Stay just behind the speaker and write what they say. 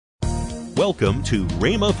Welcome to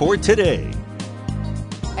Rhema for Today.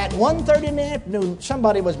 At 1:30 in the afternoon,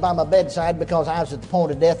 somebody was by my bedside because I was at the point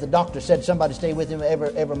of death. The doctor said somebody stay with him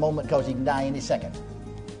every moment because he can die any second.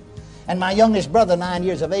 And my youngest brother, 9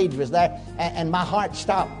 years of age, was there, and my heart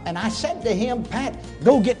stopped. And I said to him, "Pat,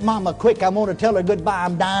 go get Mama quick. I want to tell her goodbye.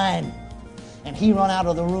 I'm dying." And he run out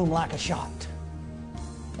of the room like a shot.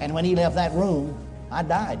 And when he left that room, I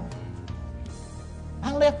died.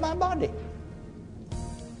 I left my body.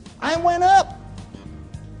 I went up.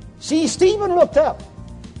 See, Stephen looked up,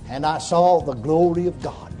 and I saw the glory of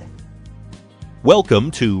God.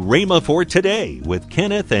 Welcome to Rhema for Today with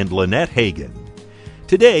Kenneth and Lynette Hagin.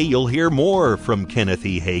 Today you'll hear more from Kenneth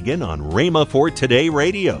E. Hagin on Rhema for Today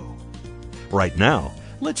Radio. Right now,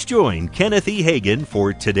 let's join Kenneth E. Hagin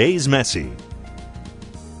for today's message.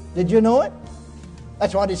 Did you know it?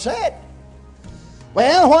 That's what he said.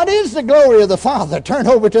 Well, what is the glory of the Father? Turn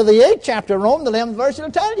over to the 8th chapter of Romans, the 11th verse, it'll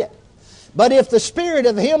tell you. But if the Spirit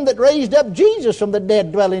of him that raised up Jesus from the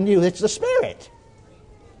dead dwell in you, it's the Spirit.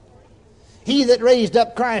 He that raised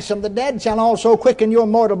up Christ from the dead shall also quicken your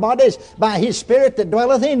mortal bodies by his Spirit that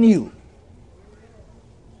dwelleth in you.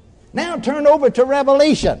 Now turn over to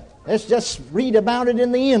Revelation. Let's just read about it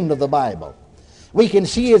in the end of the Bible. We can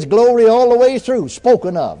see his glory all the way through,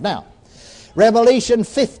 spoken of. Now, Revelation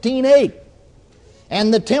 15:8.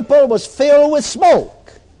 And the temple was filled with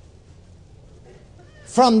smoke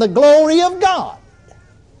from the glory of God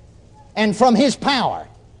and from his power.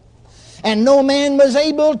 And no man was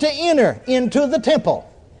able to enter into the temple.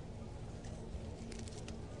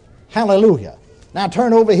 Hallelujah. Now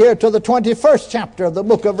turn over here to the 21st chapter of the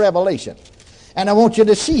book of Revelation. And I want you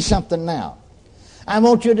to see something now. I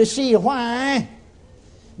want you to see why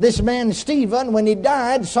this man Stephen, when he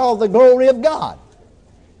died, saw the glory of God.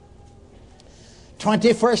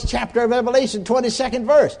 21st chapter of Revelation, 22nd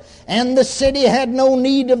verse. And the city had no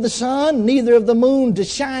need of the sun, neither of the moon to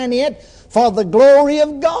shine it, for the glory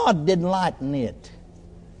of God did lighten it.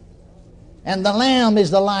 And the Lamb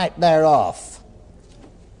is the light thereof.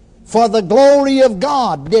 For the glory of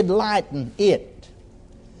God did lighten it.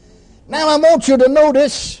 Now I want you to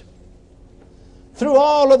notice, through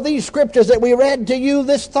all of these scriptures that we read to you,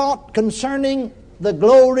 this thought concerning the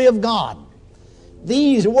glory of God.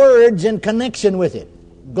 These words in connection with it: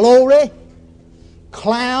 glory,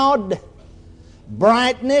 cloud,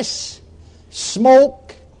 brightness,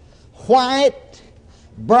 smoke, white,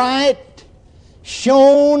 bright,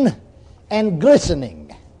 shone, and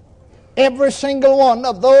glistening. Every single one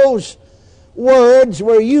of those words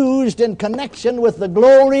were used in connection with the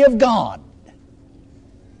glory of God.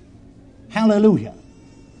 Hallelujah.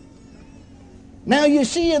 Now you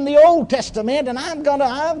see in the Old Testament, and I've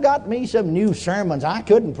got me some new sermons. I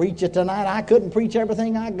couldn't preach it tonight. I couldn't preach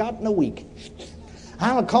everything I got in a week.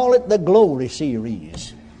 I'll call it the Glory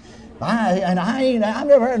Series. I've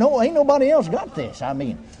never heard, ain't nobody else got this. I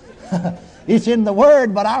mean, it's in the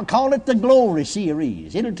Word, but I'll call it the Glory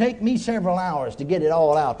Series. It'll take me several hours to get it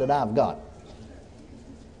all out that I've got.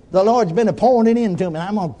 The Lord's been pouring it into me, and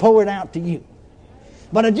I'm going to pour it out to you.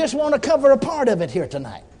 But I just want to cover a part of it here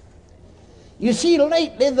tonight. You see,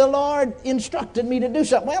 lately the Lord instructed me to do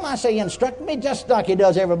something. Well, I say instructed me just like he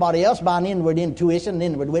does everybody else, by an inward intuition, an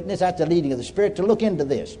inward witness. That's the leading of the Spirit to look into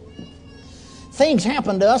this. Things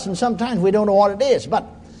happen to us, and sometimes we don't know what it is. But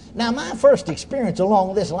now my first experience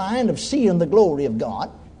along this line of seeing the glory of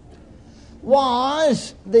God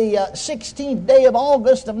was the 16th day of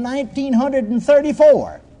August of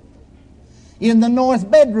 1934 in the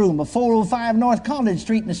north bedroom of 405 North College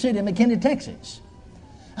Street in the city of McKinney, Texas.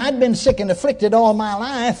 I'd been sick and afflicted all my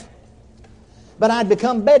life, but I'd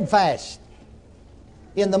become bedfast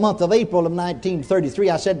in the month of April of 1933.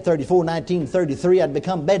 I said 1933, I'd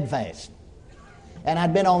become bedfast. And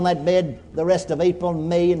I'd been on that bed the rest of April,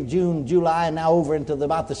 May, and June, July, and now over into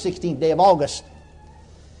about the 16th day of August.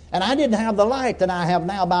 And I didn't have the light that I have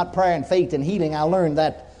now about prayer and faith and healing. I learned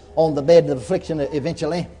that on the bed of affliction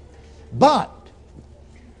eventually. But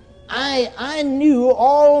I knew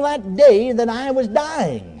all that day that I was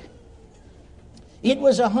dying. It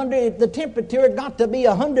was the temperature got to be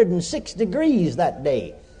 106 degrees that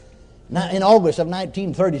day, in August of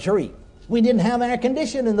 1933. We didn't have air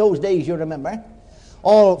conditioning in those days, you remember.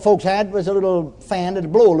 All folks had was a little fan that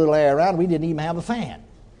would blow a little air around. We didn't even have a fan.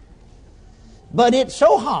 But it's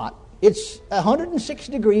so hot, it's 106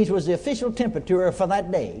 degrees was the official temperature for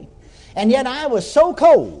that day. And yet I was so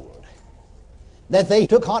cold that they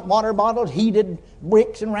took hot water bottles, heated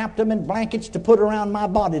bricks, and wrapped them in blankets to put around my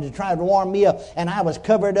body to try to warm me up. And I was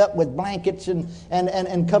covered up with blankets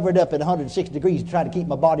and covered up at 106 degrees to try to keep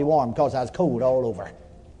my body warm because I was cold all over.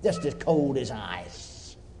 Just as cold as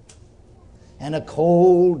ice. and a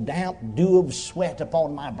cold, damp dew of sweat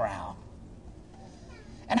upon my brow.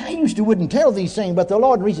 And I used to wouldn't tell these things, but the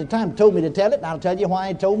Lord in recent time told me to tell it, and I'll tell you why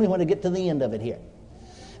He told me when I get to the end of it here.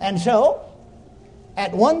 And so,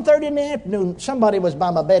 at 1:30 in the afternoon, somebody was by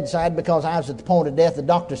my bedside because I was at the point of death. The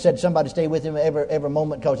doctor said somebody stay with him every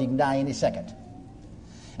moment because he can die any second.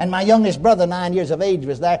 And my youngest brother, 9 years of age,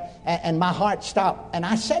 was there, and my heart stopped. And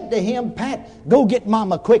I said to him, Pat, go get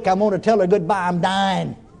Mama quick. I want to tell her goodbye. I'm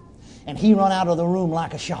dying. And he run out of the room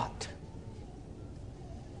like a shot.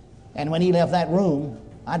 And when he left that room,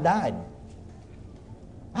 I died.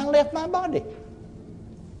 I left my body.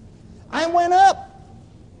 I went up.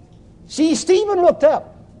 See, Stephen looked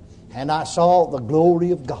up, and I saw the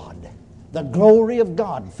glory of God. The glory of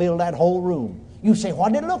God filled that whole room. You say,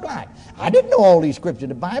 what did it look like? I didn't know all these scriptures in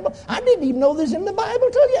the Bible. I didn't even know this in the Bible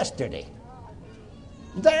till yesterday.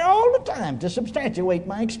 There all the time to substantiate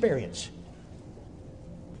my experience.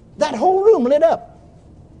 That whole room lit up.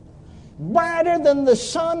 Brighter than the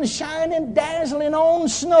sun shining, dazzling on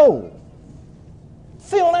snow.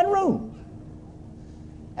 Filled that room.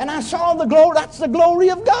 And I saw the glory. That's the glory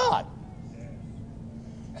of God.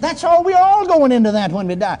 That's all. We're all going into that when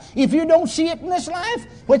we die. If you don't see it in this life,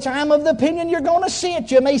 which I'm of the opinion you're going to see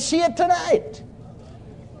it, you may see it tonight.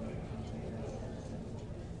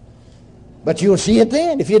 But you'll see it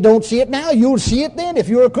then. If you don't see it now, you'll see it then. If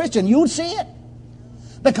you're a Christian, you'll see it.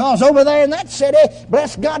 Because over there in that city,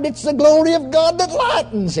 bless God, it's the glory of God that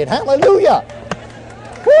lightens it. Hallelujah.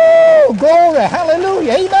 Woo! Glory.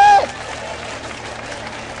 Hallelujah. Amen.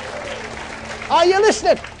 Are you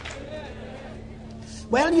listening?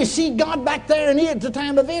 Well, you see God back there and here at the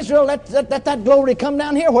time of Israel, let that glory come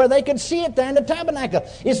down here where they could see it there in the tabernacle.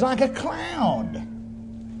 It's like a cloud.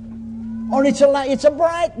 Or it's a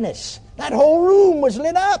brightness. That whole room was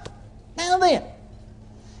lit up. Now then,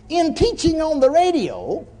 in teaching on the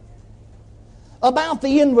radio about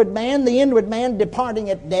the inward man departing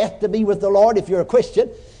at death to be with the Lord if you're a Christian,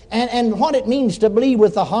 and what it means to believe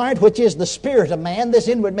with the heart, which is the spirit of man, this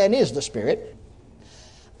inward man is the spirit,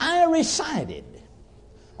 I recited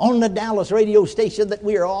on the Dallas radio station that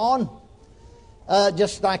we are on,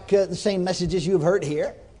 just like the same messages you've heard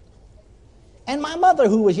here. And my mother,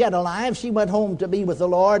 who was yet alive, she went home to be with the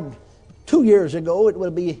Lord 2 years ago. It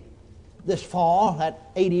will be this fall at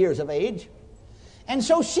 80 years of age. And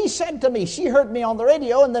so she said to me, she heard me on the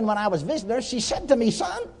radio, and then when I was visiting her, she said to me,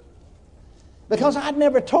 son, because I'd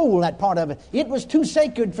never told that part of it. It was too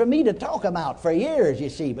sacred for me to talk about for years, you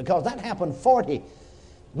see, because that happened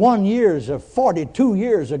 41 years or 42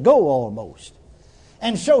 years ago almost.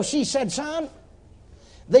 And so she said, son,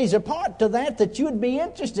 there's a part to that you'd be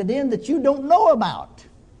interested in that you don't know about.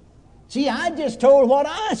 See, I just told what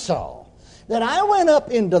I saw. That I went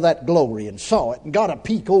up into that glory and saw it and got a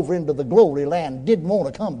peek over into the glory land, didn't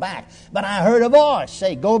want to come back. But I heard a voice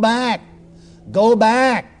say, go back, go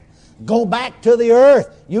back, go back to the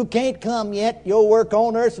earth. You can't come yet. Your work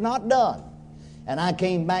on earth's not done. And I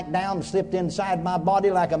came back down and slipped inside my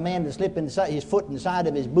body like a man to slip inside his foot inside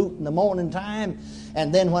of his boot in the morning time.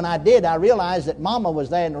 And then when I did, I realized that Mama was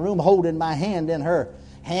there in the room holding my hand in her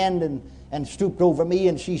hand and stooped over me,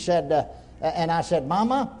 and she said, and I said,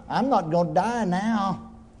 Mama, I'm not going to die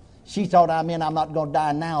now. She thought I meant I'm not going to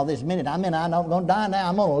die now this minute. I meant I'm not going to die now.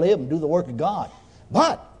 I'm going to live and do the work of God.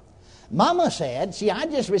 But Mama said, see, I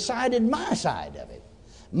just recited my side of it.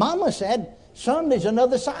 Mama said, son, there's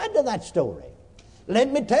another side to that story.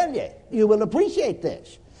 Let me tell you, you will appreciate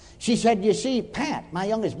this. She said, you see, Pat, my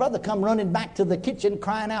youngest brother, come running back to the kitchen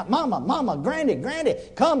crying out, Mama, Mama, Granny, Granny,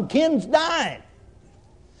 come, Ken's dying.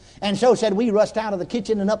 And so said we rushed out of the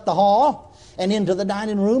kitchen and up the hall and into the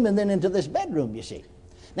dining room and then into this bedroom, you see.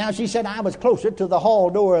 Now, she said I was closer to the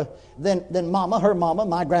hall door than Mama, her mama,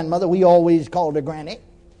 my grandmother. We always called her Granny.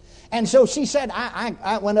 And so she said,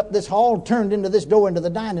 I went up this hall, turned into this door into the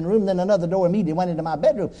dining room, then another door immediately went into my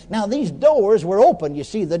bedroom. Now, these doors were open, you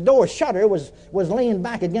see. The door shutter was laying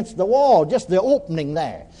back against the wall, just the opening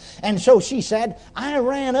there. And so she said, I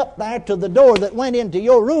ran up there to the door that went into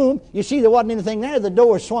your room. You see, there wasn't anything there. The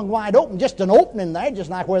door swung wide open, just an opening there, just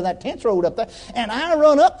like where that tent's rolled up there. And I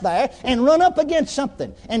run up there and run up against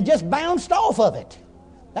something and just bounced off of it.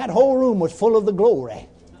 That whole room was full of the glory.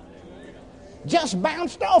 Just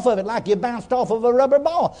bounced off of it like you bounced off of a rubber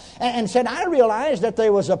ball. And said, I realized that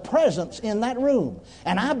there was a presence in that room.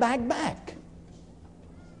 And I backed back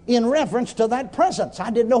in reference to that presence.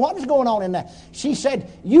 I didn't know what was going on in there. She said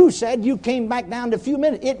you came back down to a few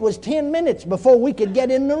minutes. It was 10 minutes before we could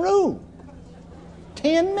get in the room.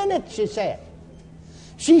 10 minutes, she said.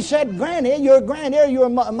 She said, Granny, your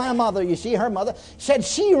my mother, you see, her mother, said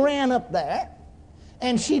she ran up there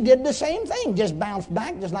And she did the same thing, just bounced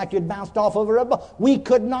back, just like you'd bounced off of a rubber ball. We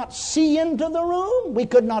could not see into the room. We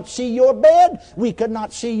could not see your bed. We could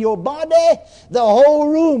not see your body. The whole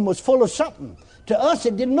room was full of something. To us,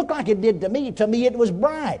 it didn't look like it did to me. To me, it was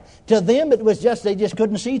bright. To them, it was just, they just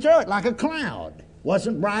couldn't see through it, like a cloud.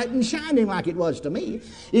 Wasn't bright and shining like it was to me.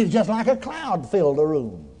 It was just like a cloud filled the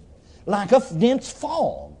room, like a dense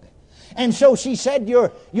fog. And so she said,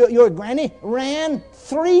 your granny ran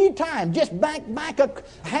 3 times, just back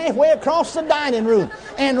halfway across the dining room,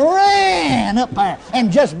 and ran up there,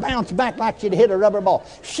 and just bounced back like she'd hit a rubber ball.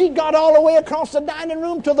 She got all the way across the dining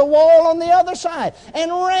room to the wall on the other side,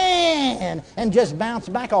 and ran, and just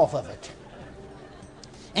bounced back off of it.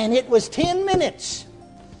 And it was 10 minutes.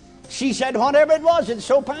 She said, whatever it was, it's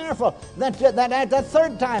so powerful that at the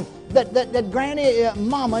third time, that Granny,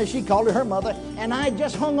 Mama, as she called her mother, and I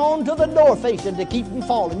just hung on to the door facing to keep them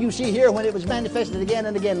falling. You see here, when it was manifested again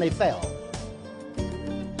and again, they fell.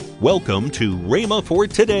 Welcome to Rhema for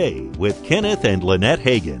Today with Kenneth and Lynette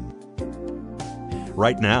Hagin.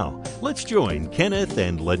 Right now, let's join Kenneth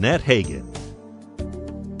and Lynette Hagin.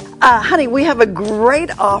 Honey, we have a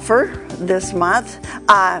great offer this month.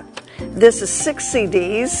 This is 6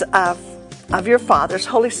 CDs of your father's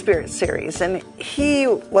Holy Spirit series, and he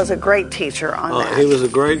was a great teacher on that. He was a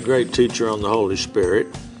great teacher on the Holy Spirit,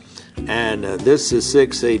 and this is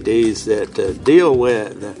 6 CDs that deal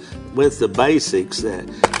with the basics. And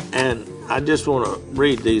I just want to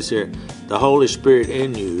read these here. The Holy Spirit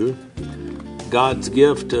in you, God's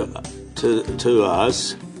gift to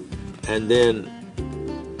us, and then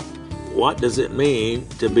what does it mean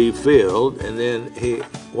to be filled, and then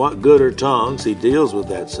what good are tongues? He deals with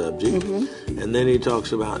that subject. Mm-hmm. And then he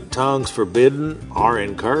talks about tongues forbidden or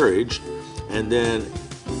encouraged, and then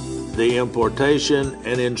the importation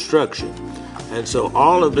and instruction. And so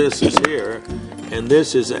all of this is here, and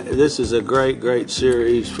this is a great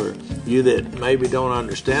series for you that maybe don't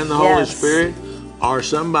understand the Holy Spirit, or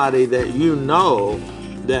somebody that you know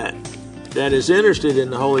that is interested in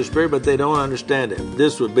the Holy Spirit, but they don't understand it.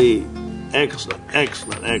 This would be excellent.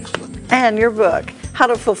 And your book, How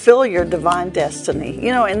to Fulfill Your Divine Destiny.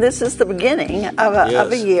 And this is the beginning of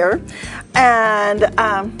a year. And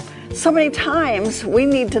so many times we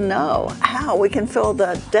need to know how we can fill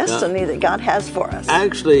the destiny that God has for us.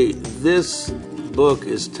 Actually, this book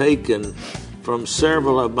is taken from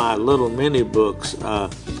several of my little mini books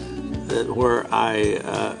where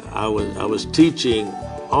I was teaching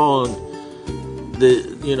on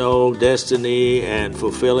the destiny and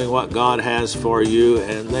fulfilling what God has for you,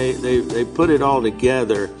 and they put it all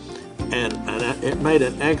together, and it made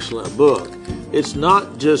an excellent book. It's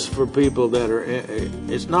not just for people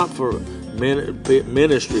it's not for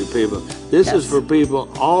ministry people. This is for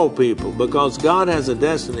all people, because God has a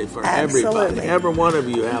destiny for everybody. Every one of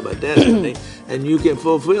you have a destiny, and you can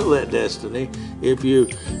fulfill that destiny if you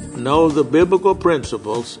know the biblical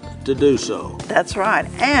principles to do so. That's right.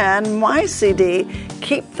 And my CD,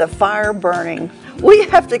 Keep the Fire Burning. We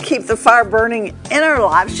have to keep the fire burning in our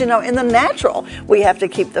lives. In the natural, we have to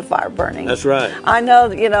keep the fire burning. That's right. I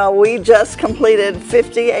know, we just completed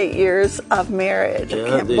 58 years of marriage.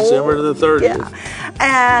 Yeah, December the 30th. Yeah.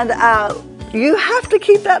 And you have to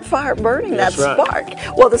keep that fire burning, that spark. Right.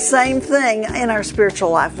 Well, the same thing in our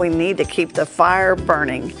spiritual life. We need to keep the fire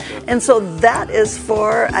burning. And so that is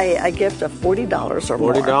for a gift of $40 or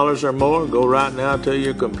more. $40 or more. Go right now to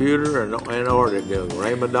your computer and order it. Go to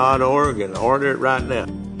rhema.org and order it right now.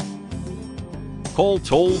 Call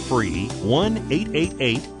toll-free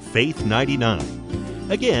 1-888-FAITH-99.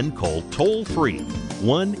 Again, call toll-free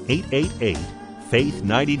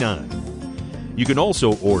 1-888-FAITH-99. You can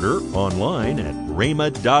also order online at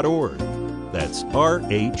rhema.org. That's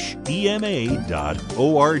RHEMA.org.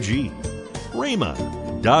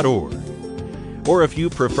 rhema.org. Or if you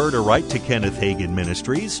prefer to write to Kenneth Hagin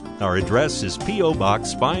Ministries, our address is P.O.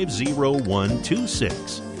 Box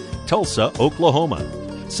 50126, Tulsa, Oklahoma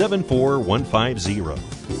 74150.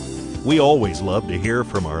 We always love to hear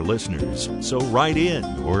from our listeners, so write in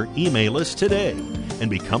or email us today and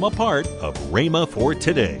become a part of Rhema for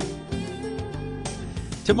Today.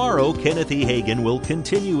 Tomorrow, Kenneth E. Hagin will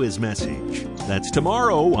continue his message. That's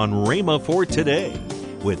tomorrow on Rhema for Today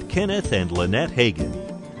with Kenneth and Lynette Hagin.